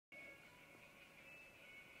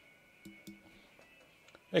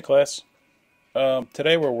Hey class,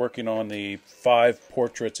 today we're working on the 5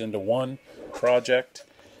 portraits into one project,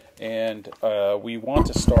 and we want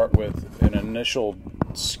to start with an initial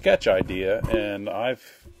sketch idea, and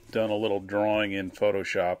I've done a little drawing in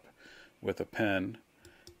Photoshop with a pen,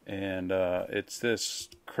 and it's this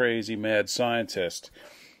crazy mad scientist,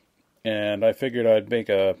 and I figured I'd make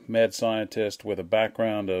a mad scientist with a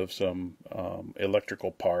background of some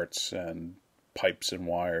electrical parts and pipes and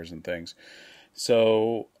wires and things.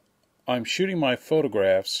 So I'm shooting my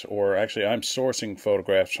photographs, or actually I'm sourcing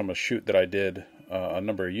photographs from a shoot that I did a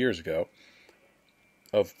number of years ago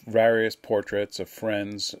of various portraits of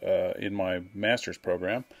friends in my master's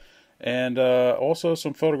program, and also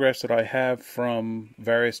some photographs that I have from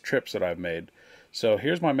various trips that I've made. So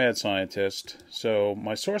here's my mad scientist. So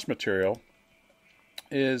my source material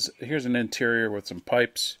here's an interior with some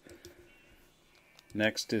pipes.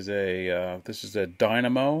 Next is this is a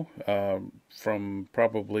dynamo from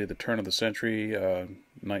probably the turn of the century,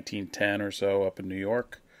 1910 or so, up in New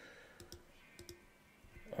York.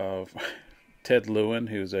 Ted Lewin,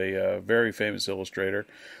 who's a very famous illustrator.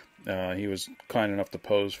 He was kind enough to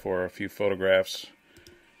pose for a few photographs.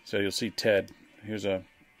 So you'll see Ted. Here's a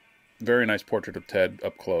very nice portrait of Ted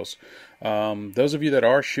up close. Those of you that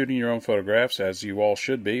are shooting your own photographs, as you all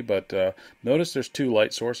should be, but notice there's 2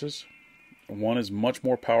 light sources. One is much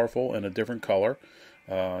more powerful and a different color.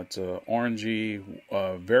 It's an orangey,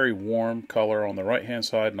 very warm color on the right-hand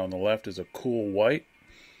side, and on the left is a cool white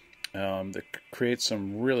that creates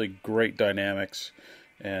some really great dynamics.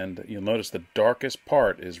 And you'll notice the darkest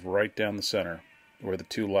part is right down the center, where the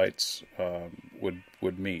 2 lights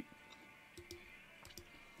would meet.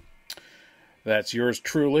 That's yours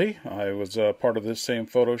truly. I was part of this same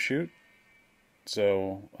photo shoot,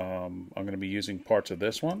 so I'm going to be using parts of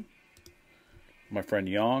this one. My friend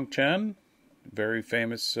Yang Chen, very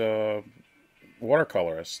famous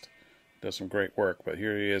watercolorist, does some great work, but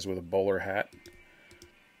here he is with a bowler hat.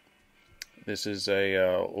 This is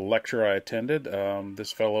a lecture I attended.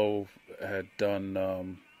 This fellow had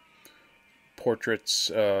done portraits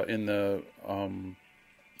in the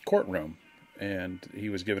courtroom, and he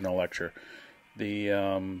was giving a lecture.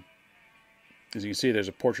 As you can see, there's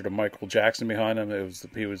a portrait of Michael Jackson behind him.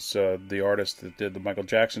 He was the artist that did the Michael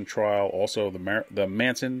Jackson trial, also the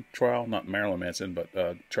Manson trial, not Marilyn Manson, but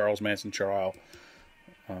Charles Manson trial.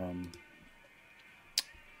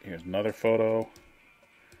 Here's another photo.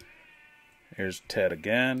 Here's Ted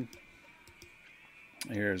again.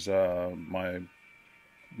 Here's my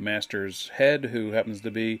master's head, who happens to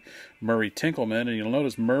be Murray Tinkelman, and you'll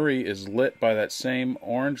notice Murray is lit by that same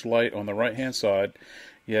orange light on the right-hand side.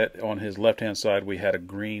 Yet on his left-hand side we had a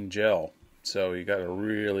green gel. So you got a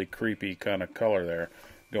really creepy kind of color there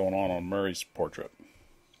going on Murray's portrait.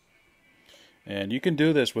 And you can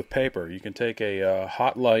do this with paper. You can take a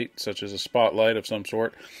hot light, such as a spotlight of some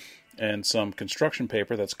sort, and some construction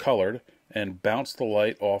paper that's colored, and bounce the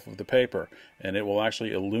light off of the paper. And it will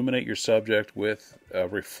actually illuminate your subject with a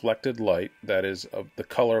reflected light that is of the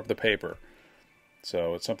color of the paper.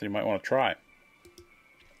 So it's something you might want to try.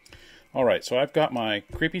 Alright, so I've got my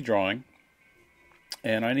creepy drawing,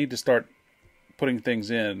 and I need to start putting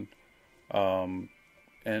things in and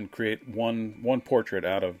create one portrait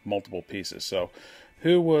out of multiple pieces. So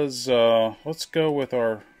who was, let's go with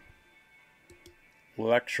our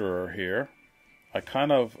lecturer here. I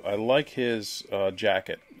like his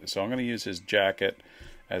jacket, so I'm going to use his jacket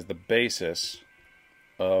as the basis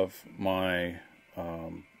of my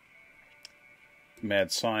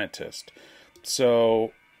mad scientist.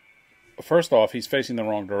 So first off, he's facing the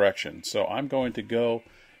wrong direction. So I'm going to go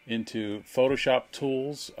into Photoshop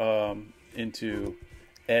Tools, into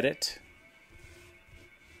Edit,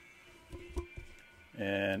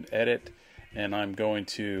 and Edit, and I'm going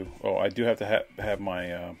to, I do have to have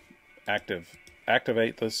my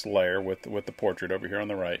activate this layer with the portrait over here on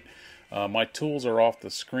the right. My tools are off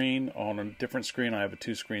the screen. On a different screen, I have a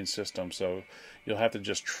 2-screen system, so you'll have to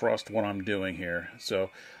just trust what I'm doing here.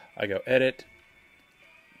 So I go Edit,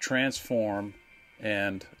 Transform,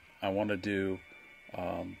 and I want to do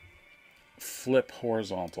Flip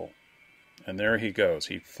Horizontal. And there he goes.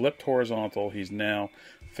 He flipped horizontal. He's now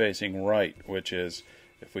facing right, which is,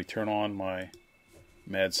 if we turn on my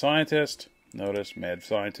Mad Scientist, notice Mad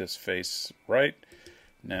Scientist face right.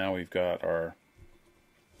 Now we've got our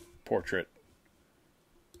portrait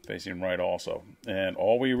facing right also. And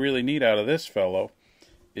all we really need out of this fellow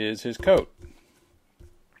is his coat.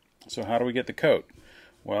 So how do we get the coat?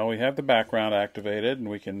 Well, we have the background activated, and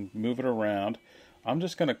we can move it around. I'm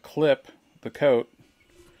just going to clip the coat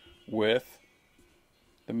with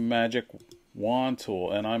the magic wand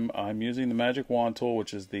tool, and I'm using the magic wand tool,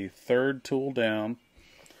 which is the 3rd tool down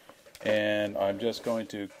And I'm just going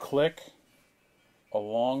to click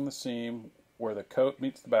along the seam where the coat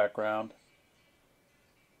meets the background.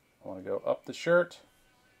 I want to go up the shirt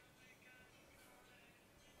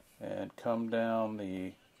and come down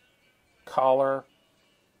the collar,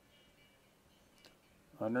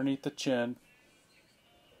 underneath the chin,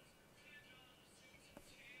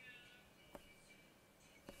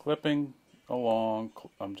 clipping along.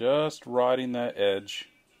 I'm just riding that edge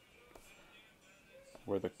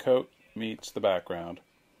where the coat meets the background.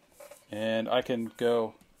 And I can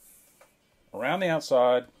go around the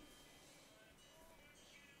outside,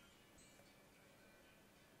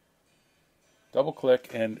 double click,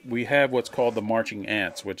 and we have what's called the marching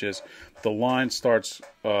ants, which is the line starts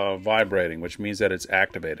vibrating, which means that it's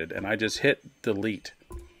activated. And I just hit delete,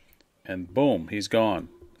 and boom, he's gone.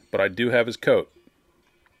 But I do have his coat.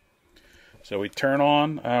 So we turn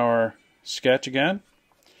on our sketch again,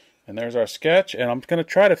 and there's our sketch, and I'm going to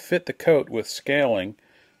try to fit the coat with scaling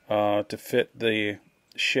to fit the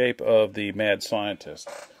shape of the mad scientist.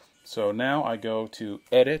 So now I go to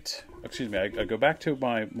edit, I go back to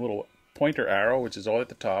my little pointer arrow, which is all at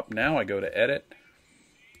the top. Now I go to edit,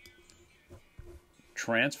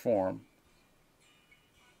 transform,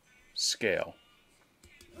 scale.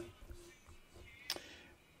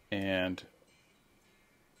 And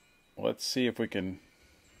let's see if we can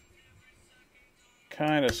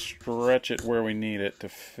kind of stretch it where we need it to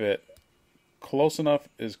fit. Close enough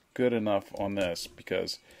is good enough on this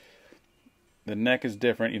because the neck is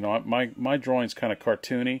different. You know, my drawing's kind of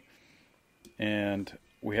cartoony, and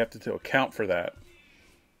we have to account for that.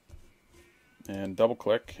 And double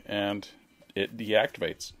click, and it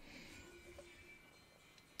deactivates.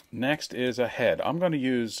 Next is a head. I'm going to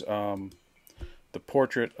use the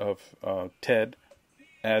portrait of Ted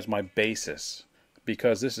as my basis,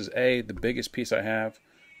 because this is the biggest piece I have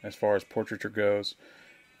as far as portraiture goes,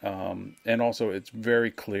 and also it's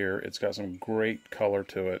very clear. It's got some great color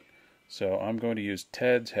to it, so I'm going to use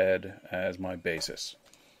Ted's head as my basis.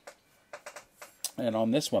 And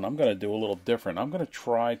on this one I'm going to do a little different. I'm going to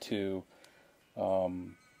try to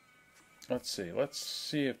let's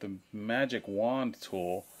see if the magic wand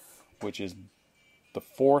tool, which is the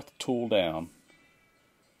 4th tool down,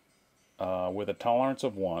 with a tolerance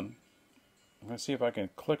of 1. I'm going to see if I can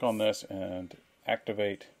click on this and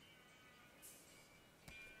activate.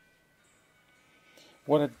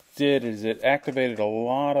 What it did is it activated a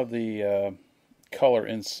lot of the color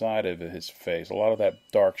inside of his face, a lot of that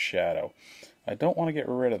dark shadow. I don't want to get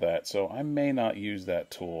rid of that, so I may not use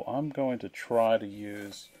that tool. I'm going to try to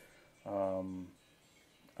use,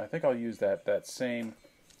 I think I'll use the same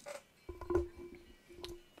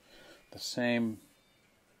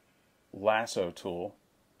lasso tool,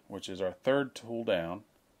 which is our 3rd tool down,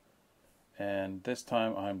 and this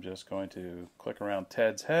time I'm just going to click around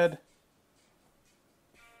Ted's head,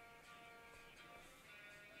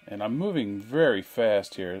 and I'm moving very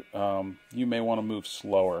fast here. You may want to move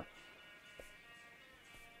slower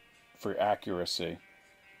for accuracy.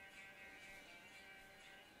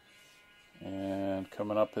 And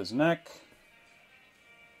coming up his neck,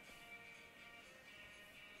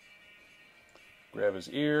 grab his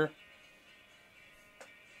ear.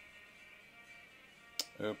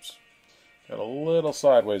 Oops, got a little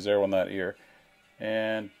sideways there on that ear,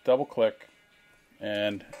 and double click,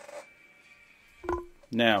 and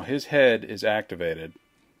now his head is activated.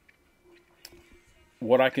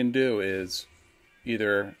 What I can do is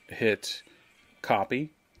either hit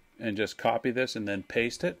copy and just copy this and then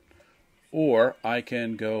paste it, or I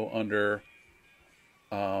can go under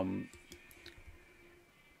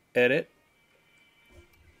edit.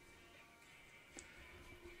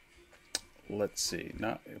 Let's see,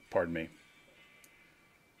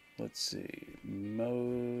 let's see,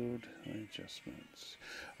 mode adjustments.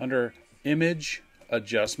 Under image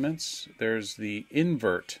adjustments, there's the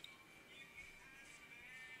invert,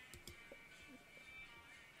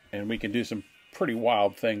 and we can do some pretty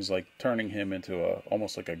wild things like turning him into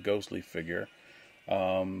almost like a ghostly figure.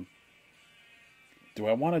 Do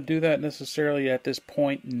I want to do that necessarily at this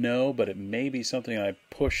point? No, but it may be something I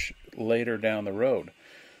push later down the road.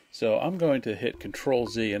 So I'm going to hit Control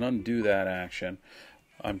Z and undo that action.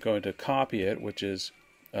 I'm going to copy it, which is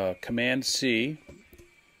Command C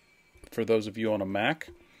for those of you on a Mac,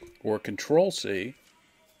 or Control C,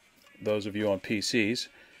 those of you on PCs.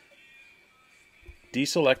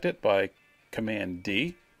 Deselect it by Command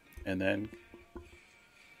D, and then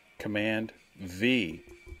Command V.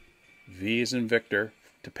 V is in Victor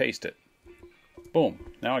to paste it.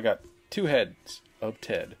 Boom. Now I got 2 heads of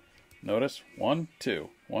Ted. Notice 1, 2,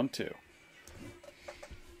 1, 2.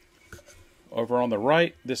 Over on the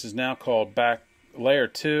right, this is now called layer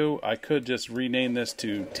 2, I could just rename this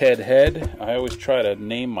to Ted Head. I always try to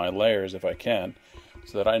name my layers if I can,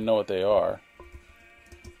 so that I know what they are,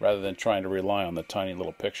 rather than trying to rely on the tiny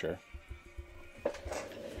little picture.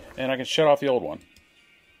 And I can shut off the old one.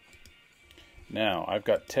 Now, I've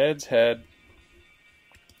got Ted's head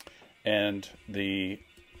and the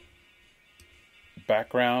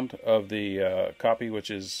background of the copy, which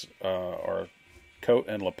is our coat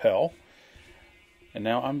and lapel. And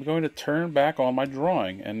now I'm going to turn back on my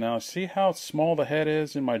drawing. And now see how small the head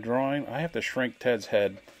is in my drawing? I have to shrink Ted's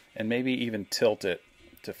head and maybe even tilt it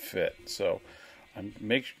to fit. So I'm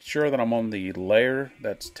make sure that I'm on the layer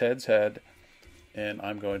that's Ted's head, and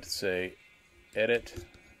I'm going to say edit,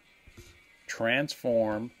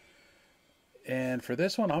 transform, and for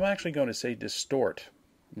this one I'm actually going to say distort.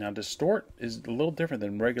 Now distort is a little different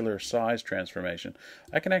than regular size transformation.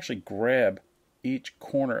 I can actually grab each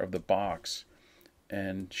corner of the box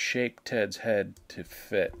and shape Ted's head to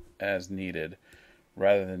fit as needed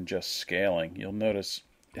rather than just scaling. You'll notice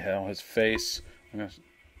how his face, I'm going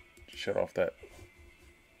to shut off that.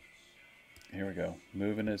 Here we go.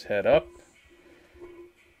 Moving his head up.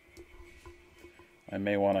 I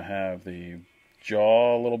may want to have the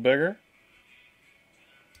jaw a little bigger.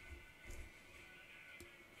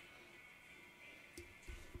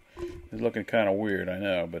 It's looking kind of weird, I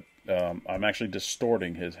know, but I'm actually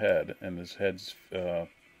distorting his head, and his head's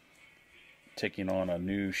taking on a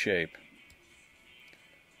new shape.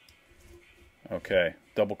 Okay,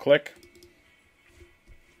 double click.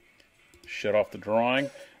 Shut off the drawing.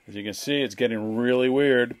 As you can see, it's getting really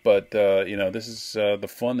weird, but you know, this is the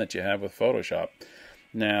fun that you have with Photoshop.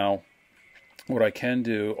 Now, what I can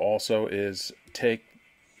do also is take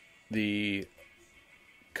the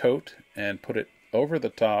coat and put it over the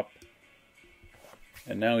top,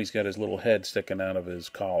 and now he's got his little head sticking out of his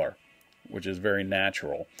collar, which is very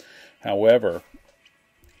natural. However,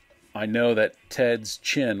 I know that Ted's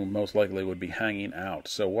chin most likely would be hanging out,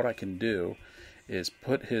 so what I can do is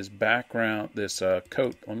put his background, this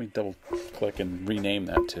coat, let me double click and rename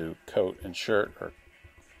that to coat and shirt, or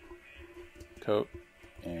coat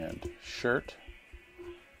and shirt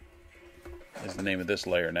is the name of this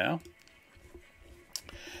layer now.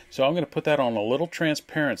 So I'm going to put that on a little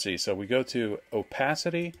transparency. So we go to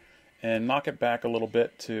opacity and knock it back a little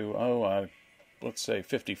bit to, let's say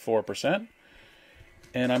 54%.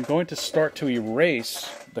 And I'm going to start to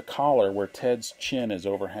erase the collar where Ted's chin is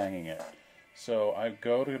overhanging it. So I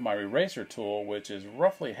go to my eraser tool, which is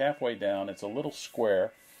roughly halfway down. It's a little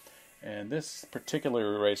square. And this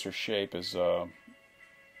particular eraser shape is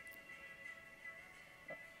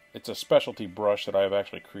it's a specialty brush that I've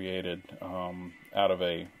actually created out of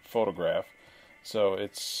a photograph. So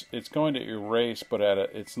it's going to erase, but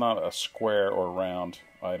it's not a square or round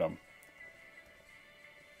item.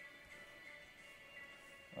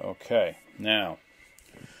 Okay, now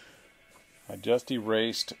I just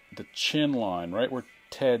erased the chin line, right where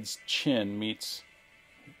Ted's chin meets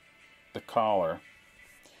the collar,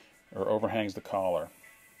 or overhangs the collar.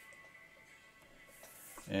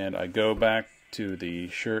 And I go back to the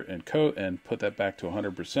shirt and coat and put that back to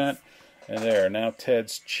 100%. And there, now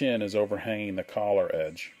Ted's chin is overhanging the collar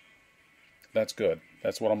edge. That's good.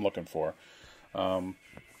 That's what I'm looking for.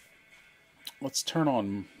 Let's turn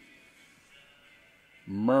on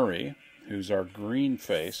Murray, who's our green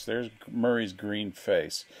face. There's Murray's green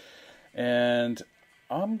face. And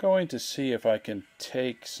I'm going to see if I can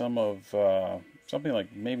take some of something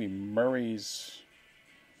like maybe Murray's...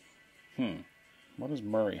 What does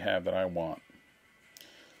Murray have that I want?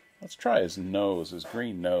 Let's try his nose, his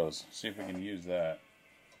green nose. See if we can use that.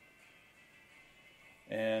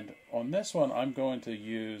 And on this one, I'm going to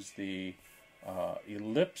use the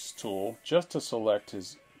ellipse tool just to select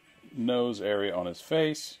his nose area on his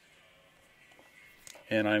face.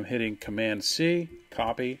 And I'm hitting Command C,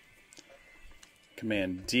 copy,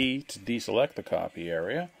 Command D to deselect the copy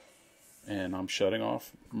area. And I'm shutting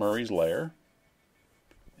off Murray's layer.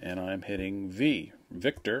 And I'm hitting V,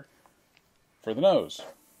 Victor, for the nose.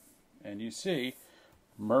 And you see,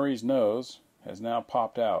 Murray's nose has now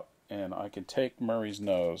popped out. And I can take Murray's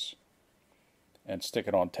nose and stick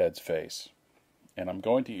it on Ted's face. And I'm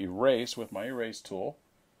going to erase with my erase tool.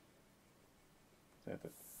 That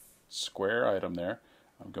square item there.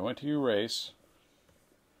 I'm going to erase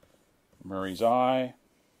Murray's eye,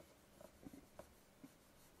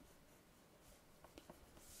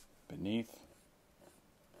 beneath.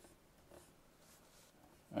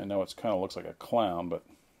 I know it kind of looks like a clown, but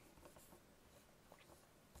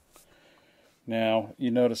now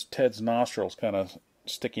you notice Ted's nostrils kind of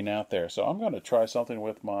sticking out there. So I'm going to try something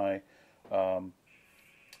with my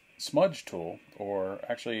smudge tool, or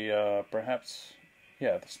actually perhaps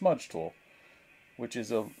yeah, the smudge tool, which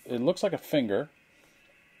is it looks like a finger,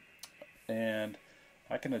 and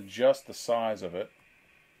I can adjust the size of it.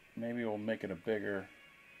 Maybe we'll make it a bigger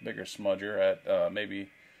smudger at maybe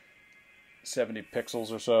 70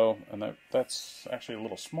 pixels or so, and that's actually a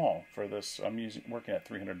little small for this. I'm working at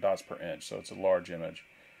 300 dots per inch, so it's a large image.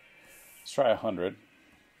 Let's try 100.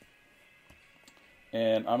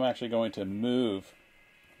 And I'm actually going to move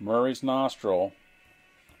Murray's nostril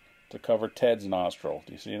to cover Ted's nostril.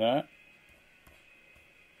 Do you see that?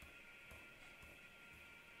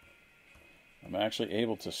 I'm actually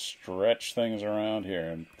able to stretch things around here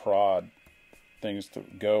and prod things to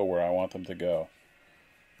go where I want them to go.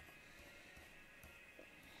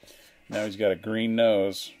 Now he's got a green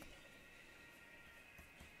nose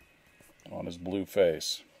on his blue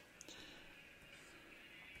face.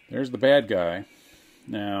 There's the bad guy.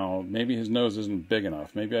 Now, maybe his nose isn't big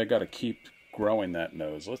enough. Maybe I got to keep growing that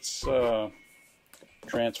nose. Let's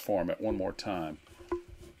transform it one more time.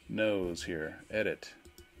 Nose here. Edit.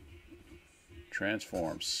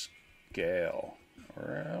 Transform. Scale.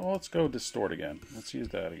 Or let's go distort again. Let's use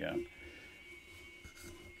that again.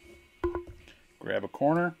 Grab a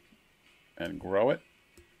corner and grow it.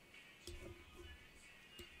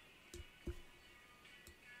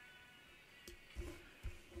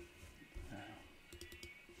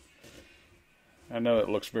 I know it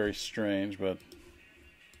looks very strange, but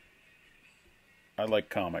I like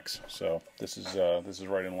comics, so this is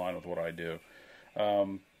right in line with what I do.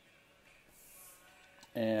 And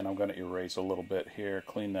I'm going to erase a little bit here,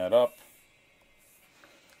 clean that up.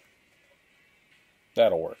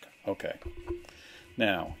 That'll work. Okay.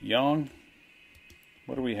 Now, Young,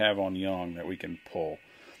 what do we have on Young that we can pull?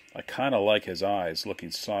 I kind of like his eyes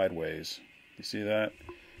looking sideways. You see that?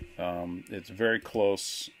 It's very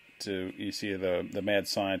close to, you see the mad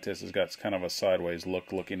scientist has got kind of a sideways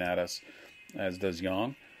look looking at us, as does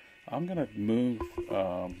Young. I'm going to move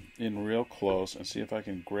in real close and see if I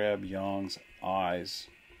can grab Young's eyes.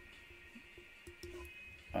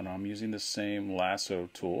 And I'm using the same lasso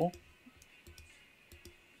tool.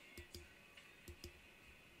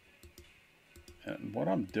 And what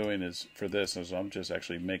I'm doing is, for this, is I'm just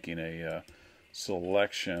actually making a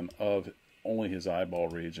selection of only his eyeball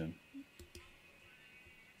region,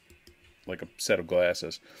 like a set of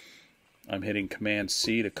glasses. I'm hitting Command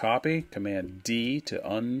C to copy, Command D to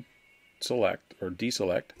unselect or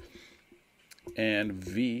deselect, and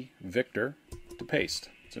V, Victor, to paste.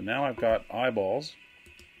 So now I've got eyeballs,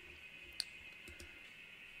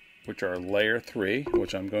 which are layer 3,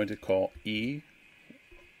 which I'm going to call E-Y-E-S,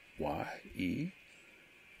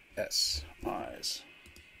 eyes.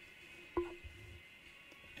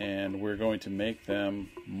 And we're going to make them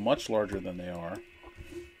much larger than they are.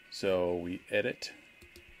 So we edit,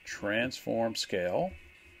 transform, scale.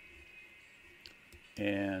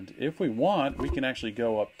 And if we want, we can actually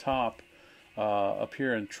go up top, up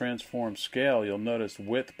here in transform scale. You'll notice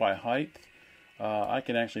width by height. I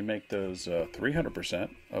can actually make those 300%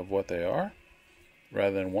 of what they are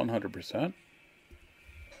rather than 100%.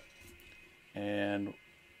 And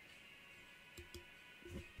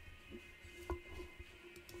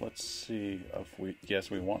let's see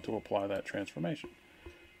if we want to apply that transformation.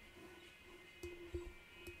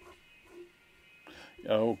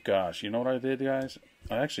 Oh gosh, you know what I did, guys?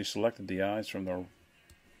 I actually selected the eyes from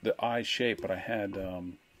the eye shape, but I had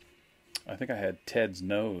I think I had Ted's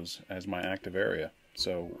nose as my active area.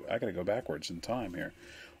 So I got to go backwards in time here,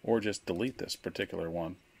 or just delete this particular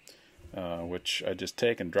one, which I just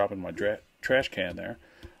take and drop in my trash can there.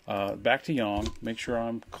 Back to Yang. Make sure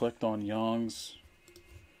I'm clicked on Yang's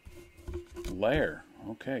layer.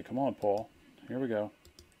 Okay, come on, Paul. Here we go.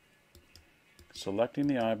 Selecting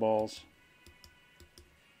the eyeballs.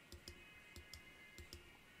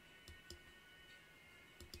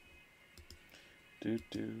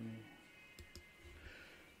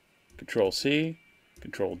 Control C,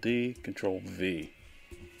 Control D, Control V.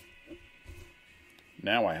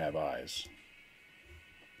 Now I have eyes.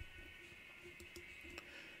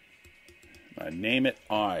 I name it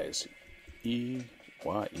Eyes.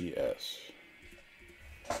 E-Y-E-S.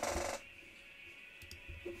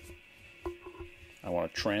 I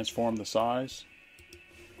want to transform the size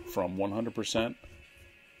from 100%.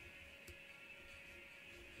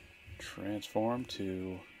 Transform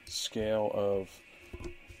to scale of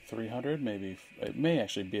 300, maybe. It may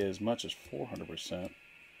actually be as much as 400%.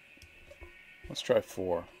 Let's try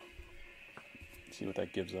 4. See what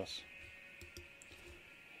that gives us.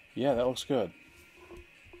 Yeah, that looks good.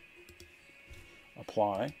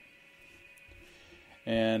 Apply.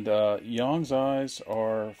 And Yang's eyes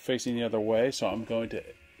are facing the other way, so I'm going to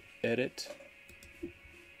edit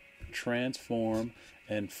transform,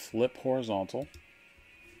 and flip horizontal.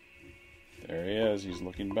 There he is. He's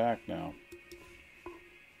looking back now.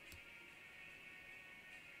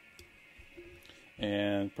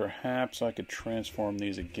 And perhaps I could transform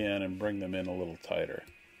these again and bring them in a little tighter.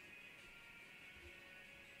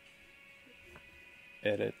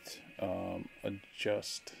 Edit,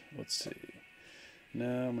 adjust, let's see.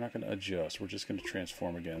 No, I'm not going to adjust. We're just going to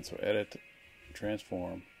transform again. So edit,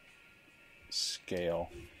 transform, scale.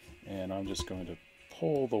 And I'm just going to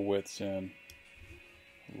pull the widths in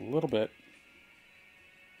a little bit.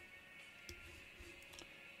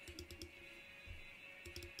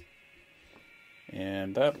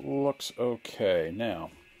 And that looks okay. Now,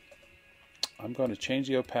 I'm going to change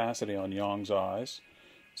the opacity on Yong's eyes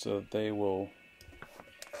so that they will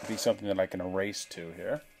be something that I can erase to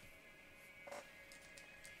here.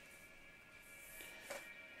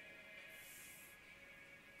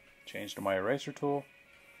 Change to my eraser tool,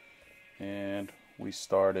 and we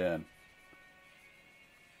start in.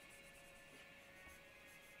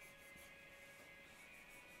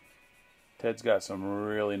 Ted's got some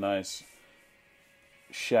really nice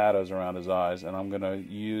shadows around his eyes, and I'm going to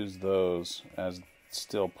use those as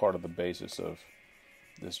still part of the basis of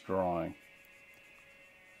this drawing.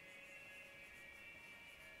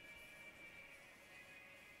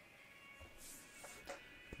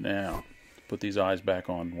 Now, put these eyes back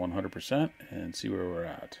on 100% and see where we're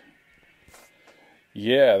at.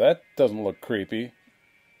 Yeah, that doesn't look creepy.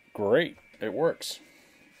 Great, it works.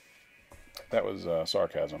 That was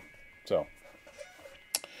sarcasm. So,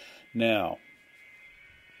 now,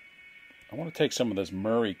 I want to take some of this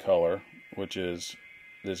Murray color, which is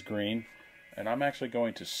this green, and I'm actually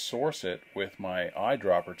going to source it with my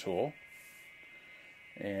eyedropper tool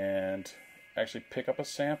and actually pick up a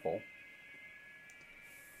sample.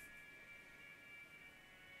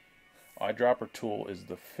 Eyedropper tool is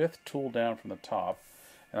the 5th tool down from the top,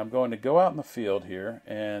 and I'm going to go out in the field here,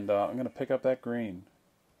 and I'm going to pick up that green.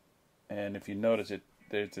 And if you notice it,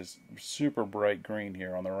 there's this super bright green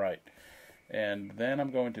here on the right. And then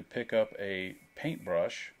I'm going to pick up a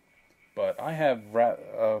paintbrush, but I have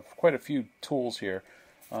quite a few tools here.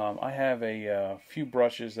 I have a few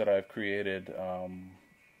brushes that I've created.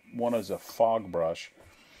 One is a fog brush,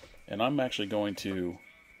 and I'm actually going to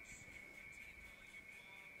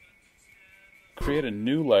create a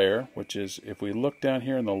new layer, which is, if we look down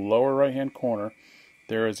here in the lower right hand corner,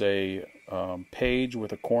 there is a page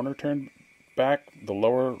with a corner turned back. The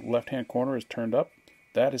lower left hand corner is turned up.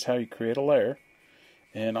 That is how you create a layer.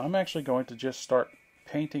 And I'm actually going to just start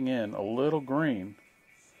painting in a little green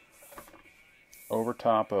over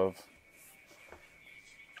top of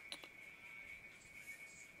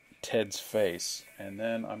Ted's face. And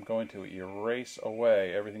then I'm going to erase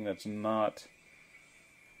away everything that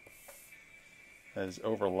is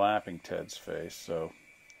overlapping Ted's face. So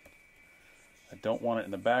I don't want it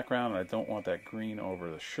in the background, and I don't want that green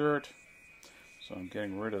over the shirt. So I'm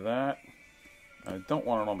getting rid of that. I don't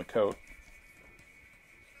want it on the coat.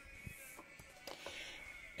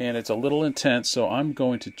 And it's a little intense, so I'm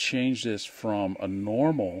going to change this from a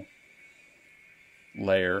normal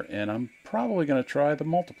layer, and I'm probably going to try the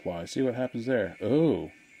multiply. See what happens there. Oh,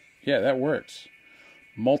 yeah, that works.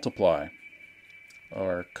 Multiply,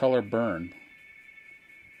 or color burn.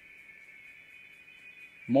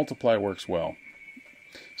 Multiply works well.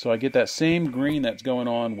 So I get that same green that's going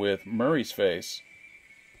on with Murray's face,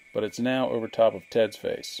 but it's now over top of Ted's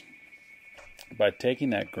face. By taking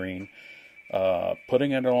that green,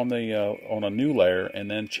 putting it on a new layer,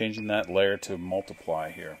 and then changing that layer to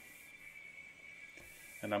multiply here.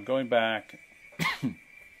 And I'm going back,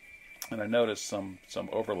 and I noticed some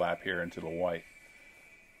overlap here into the white.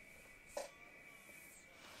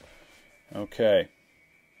 Okay,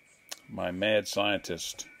 my mad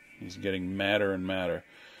scientist, he's getting madder and madder.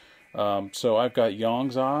 So I've got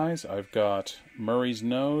Yong's eyes, I've got Murray's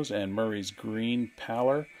nose and Murray's green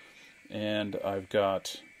pallor, and I've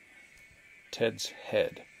got Ted's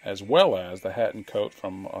head, as well as the hat and coat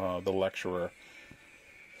from the lecturer.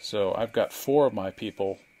 So I've got 4 of my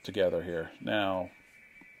people together here. Now,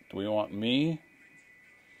 do we want me?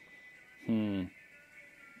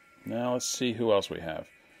 Now let's see who else we have.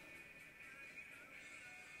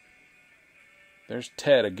 There's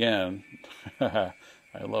Ted again. I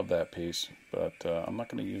love that piece, but I'm not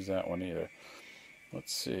going to use that one either.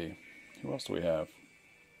 Let's see. Who else do we have?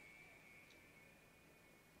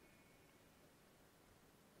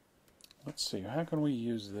 Let's see. How can we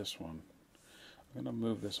use this one? I'm going to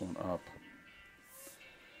move this one up.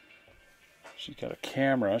 She's got a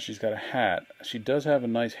camera. She's got a hat. She does have a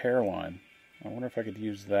nice hairline. I wonder if I could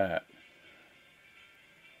use that.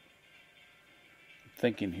 I'm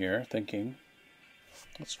thinking here,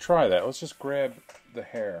 let's try that. Let's just grab the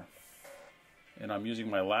hair. And I'm using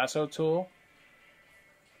my lasso tool,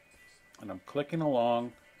 and I'm clicking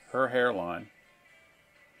along her hairline.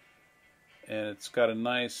 And it's got a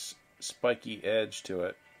nice spiky edge to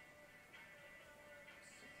it.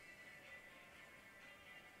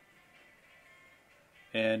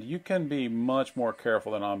 And you can be much more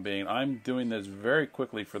careful than I'm being. I'm doing this very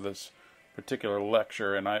quickly for this particular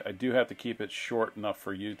lecture, and I do have to keep it short enough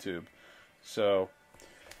for YouTube. So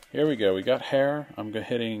here we go. We got hair. I'm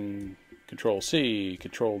hitting Control C,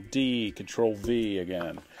 Control D, Control V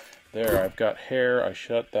again. There, I've got hair. I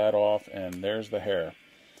shut that off, and there's the hair.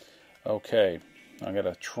 Okay, I'm going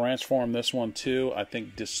to transform this one too. I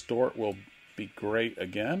think distort will be great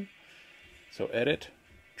again. So edit,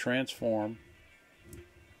 transform,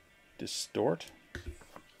 distort,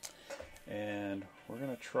 and we're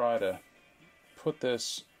going to try to put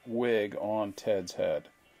this wig on Ted's head.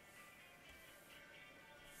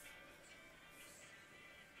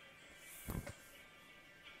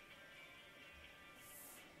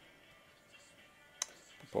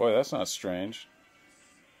 Boy, that's not strange.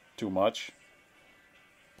 Too much.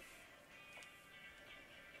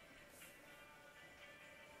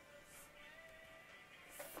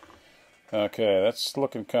 Okay, that's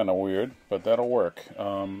looking kind of weird, but that'll work.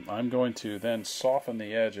 I'm going to then soften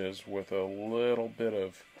the edges with a little bit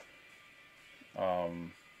of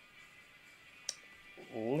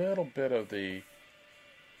the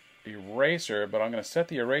eraser, but I'm going to set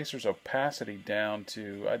the eraser's opacity down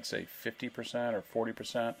to, I'd say, 50% or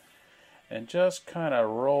 40%, and just kind of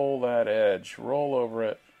roll that edge, roll over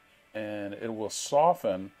it, and it will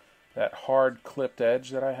soften that hard clipped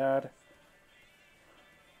edge that I had.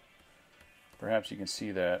 Perhaps you can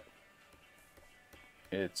see that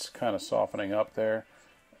it's kind of softening up there,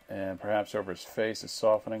 and perhaps over his face it's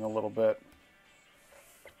softening a little bit.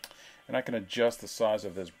 And I can adjust the size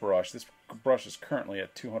of this brush. This brush is currently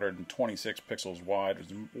at 226 pixels wide.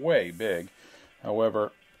 It's way big.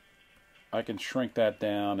 However, I can shrink that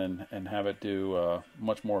down and have it do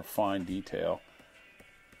much more fine detail.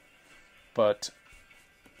 But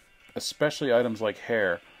especially items like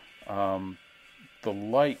hair, the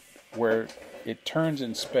light where it turns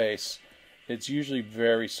in space, it's usually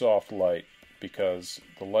very soft light because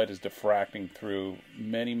the light is diffracting through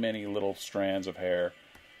many, many little strands of hair,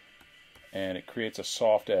 and it creates a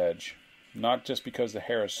soft edge. Not just because the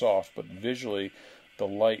hair is soft, but visually the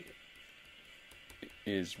light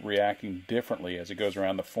is reacting differently as it goes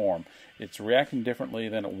around the form. It's reacting differently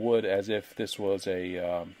than it would as if this was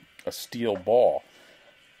a steel ball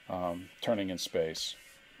turning in space.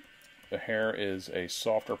 The hair is a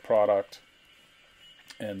softer product,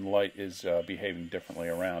 and light is behaving differently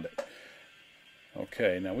around it.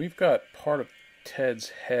 Okay, now we've got part of Ted's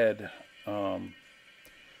head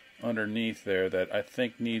underneath there that I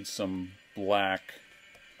think needs some black.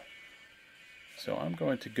 So I'm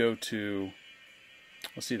going to go to,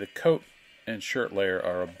 let's see, the coat and shirt layer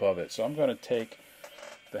are above it. So I'm going to take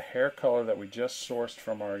the hair color that we just sourced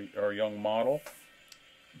from our young model,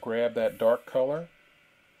 grab that dark color,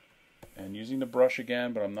 and using the brush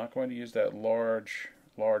again, but I'm not going to use that large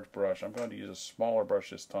brush. I'm going to use a smaller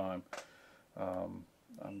brush this time. I'm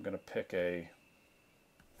going to pick a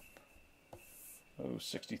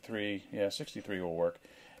 63. Yeah, 63 will work.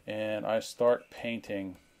 And I start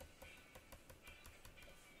painting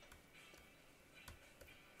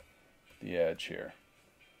the edge here.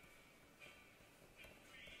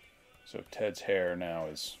 So Ted's hair now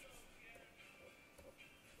is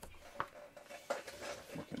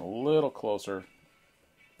looking a little closer.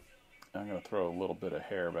 I'm going to throw a little bit of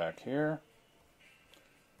hair back here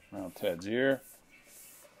around Ted's ear.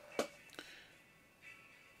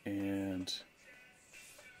 And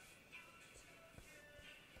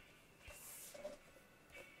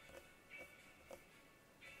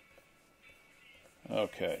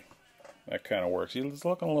okay, that kind of works. He's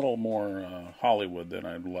looking a little more Hollywood than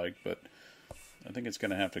I'd like, but I think it's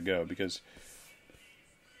going to have to go because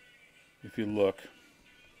if you look,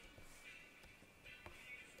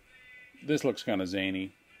 this looks kind of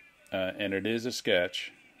zany, and it is a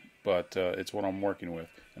sketch, but it's what I'm working with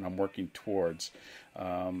and I'm working towards.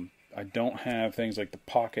 I don't have things like the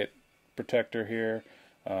pocket protector here,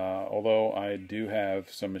 although I do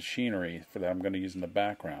have some machinery for that I'm going to use in the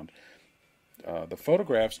background. The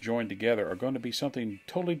photographs joined together are going to be something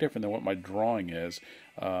totally different than what my drawing is,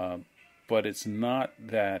 but it's not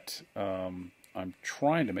that I'm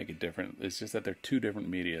trying to make it different. It's just that they're two different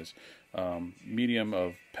medias. Medium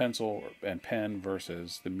of pencil and pen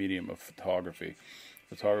versus the medium of photography.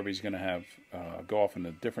 photography is going to have go off in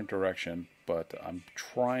a different direction, but I'm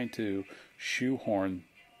trying to shoehorn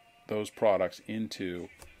those products into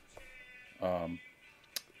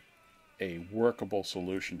a workable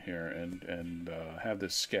solution here, and have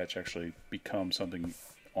this sketch actually become something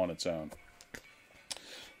on its own.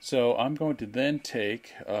 So I'm going to then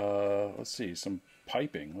take, let's see, some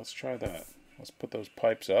piping. Let's try that. Let's put those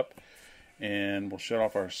pipes up, and we'll shut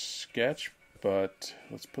off our sketch, but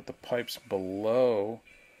let's put the pipes below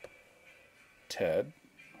Ted.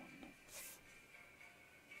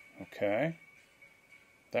 Okay,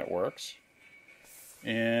 that works.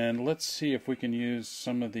 And let's see if we can use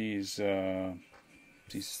some of these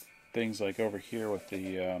things like over here with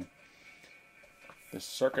the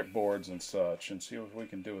circuit boards and such, and see what we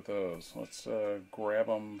can do with those. Let's grab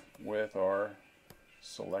them with our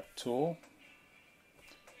select tool,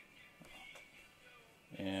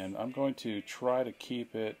 and I'm going to try to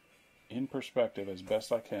keep it in perspective as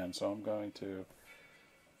best I can. So I'm going to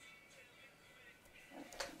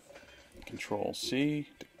Control C.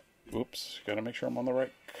 Oops, got to make sure I'm on the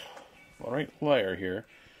right layer here.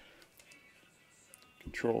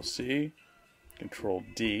 Control C, Control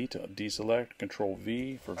D to deselect, Control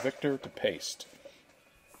V for Victor to paste.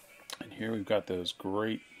 And here we've got those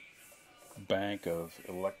great bank of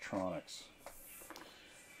electronics.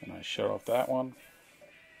 And I shut off that one.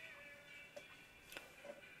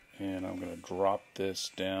 And I'm going to drop this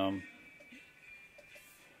down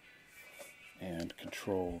and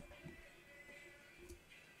Control.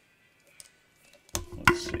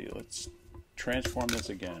 Let's see, let's transform this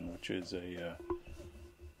again, which is a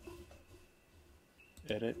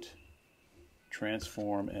edit,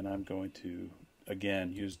 transform, and I'm going to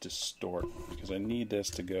again use distort because I need this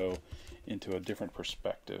to go into a different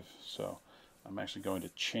perspective. So I'm actually going to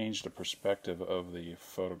change the perspective of the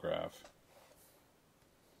photograph.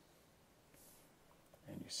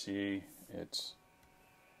 And you see it's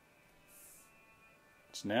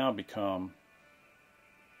now become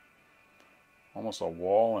almost a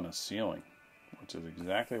wall and a ceiling, which is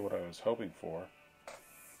exactly what I was hoping for.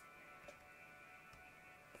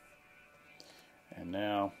 And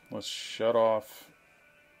now let's shut off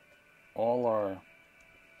all our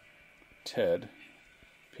TED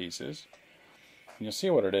pieces. And you'll see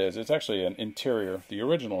what it is. It's actually an interior. The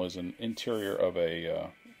original is an interior of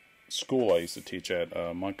a school I used to teach at,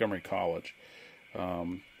 Montgomery College.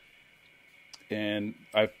 And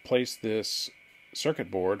I've placed this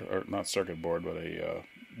circuit board, or not circuit board, but a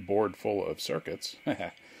board full of circuits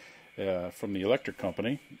from the electric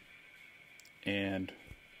company, and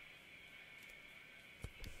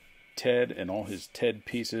Ted and all his TED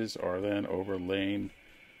pieces are then overlain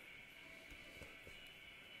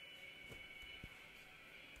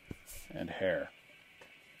and hair.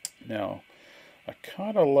 Now I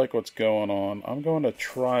kind of like what's going on. I'm going to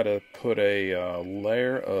try to put a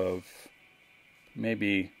layer of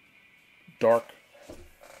maybe dark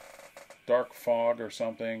fog or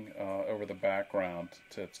something over the background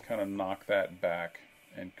to kind of knock that back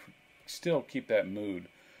and still keep that mood,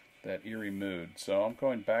 that eerie mood. So I'm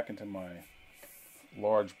going back into my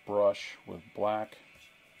large brush with black,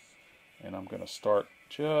 and I'm going to start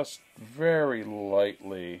just very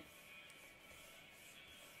lightly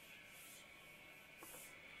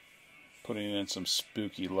putting in some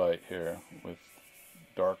spooky light here with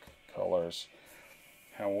dark colors.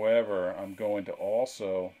 However, I'm going to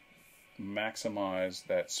also maximize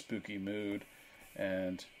that spooky mood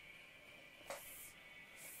and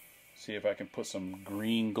see if I can put some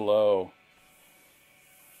green glow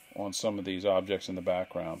on some of these objects in the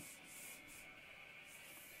background.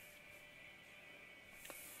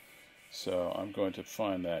 So I'm going to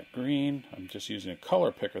find that green. I'm just using a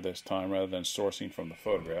color picker this time rather than sourcing from the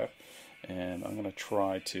photograph, and I'm going to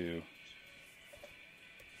try to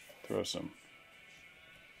throw some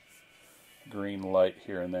green light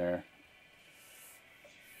here and there.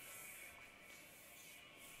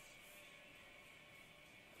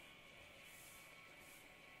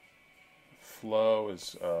 Flow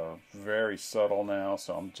is very subtle now,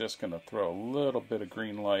 so I'm just going to throw a little bit of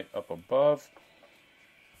green light up above.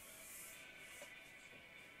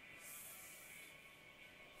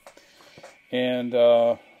 And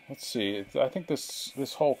let's see, I think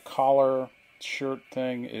this whole collar shirt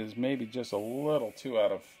thing is maybe just a little too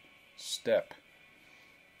out of step.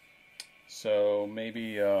 So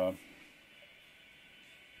maybe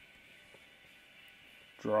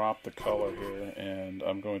drop the color here, and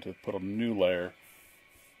I'm going to put a new layer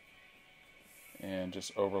and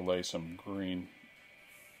just overlay some green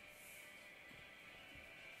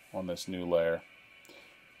on this new layer.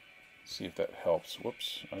 See if that helps.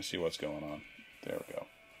 Whoops, I see what's going on. There we go.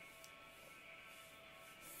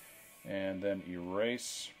 and then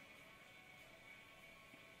erase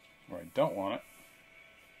where I don't want it.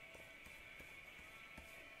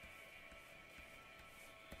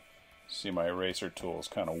 See, my eraser tool is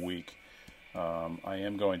kind of weak. I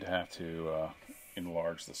am going to have to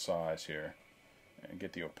enlarge the size here and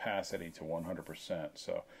get the opacity to 100%.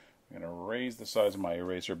 So I'm going to raise the size of my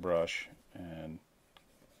eraser brush and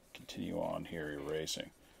continue on here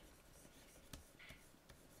erasing.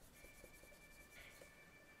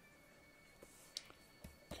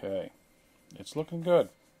 Okay, it's looking good.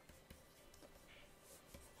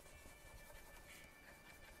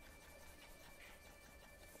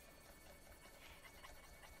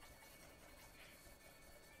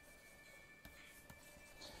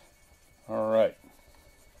 All right.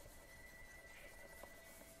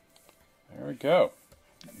 There we go.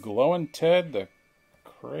 Glowing Ted, the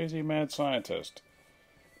crazy mad scientist.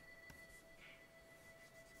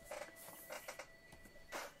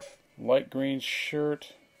 Light green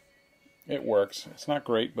shirt. It works. It's not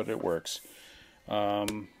great, but it works.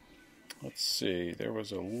 Let's see. There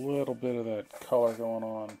was a little bit of that color going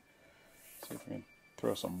on. Let's see if we can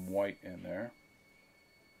throw some white in there.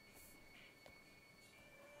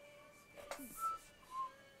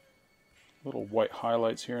 Little white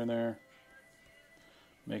highlights here and there.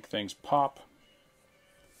 Make things pop.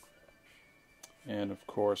 And of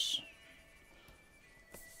course,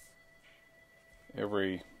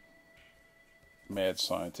 every mad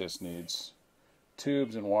scientist needs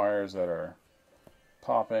tubes and wires that are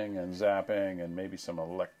popping and zapping and maybe some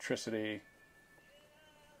electricity.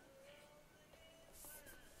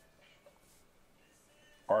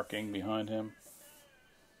 Arcing behind him.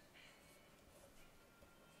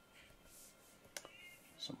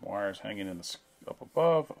 Some wires hanging in the up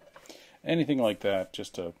above. Anything like that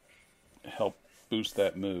just to help boost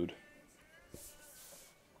that mood.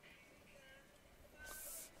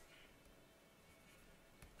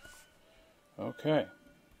 Okay,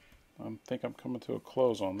 I think I'm coming to a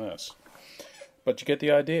close on this, but you get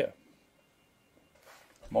the idea.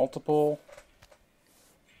 Multiple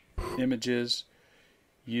images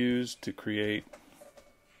used to create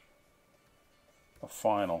a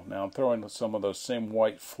final. Now I'm throwing some of those same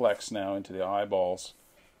white flecks now into the eyeballs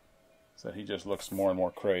so that he just looks more and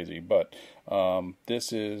more crazy. But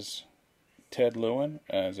this is Ted Lewin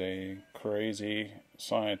as a crazy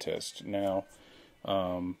scientist. Now,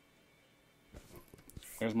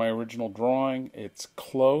 there's my original drawing. It's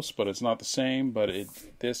close, but it's not the same. But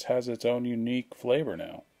this has its own unique flavor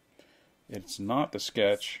now. It's not the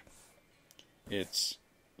sketch. It's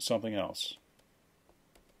something else.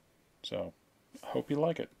 So, I hope you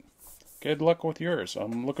like it. Good luck with yours.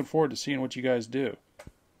 I'm looking forward to seeing what you guys do.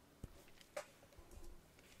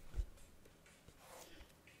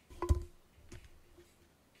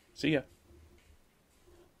 See ya.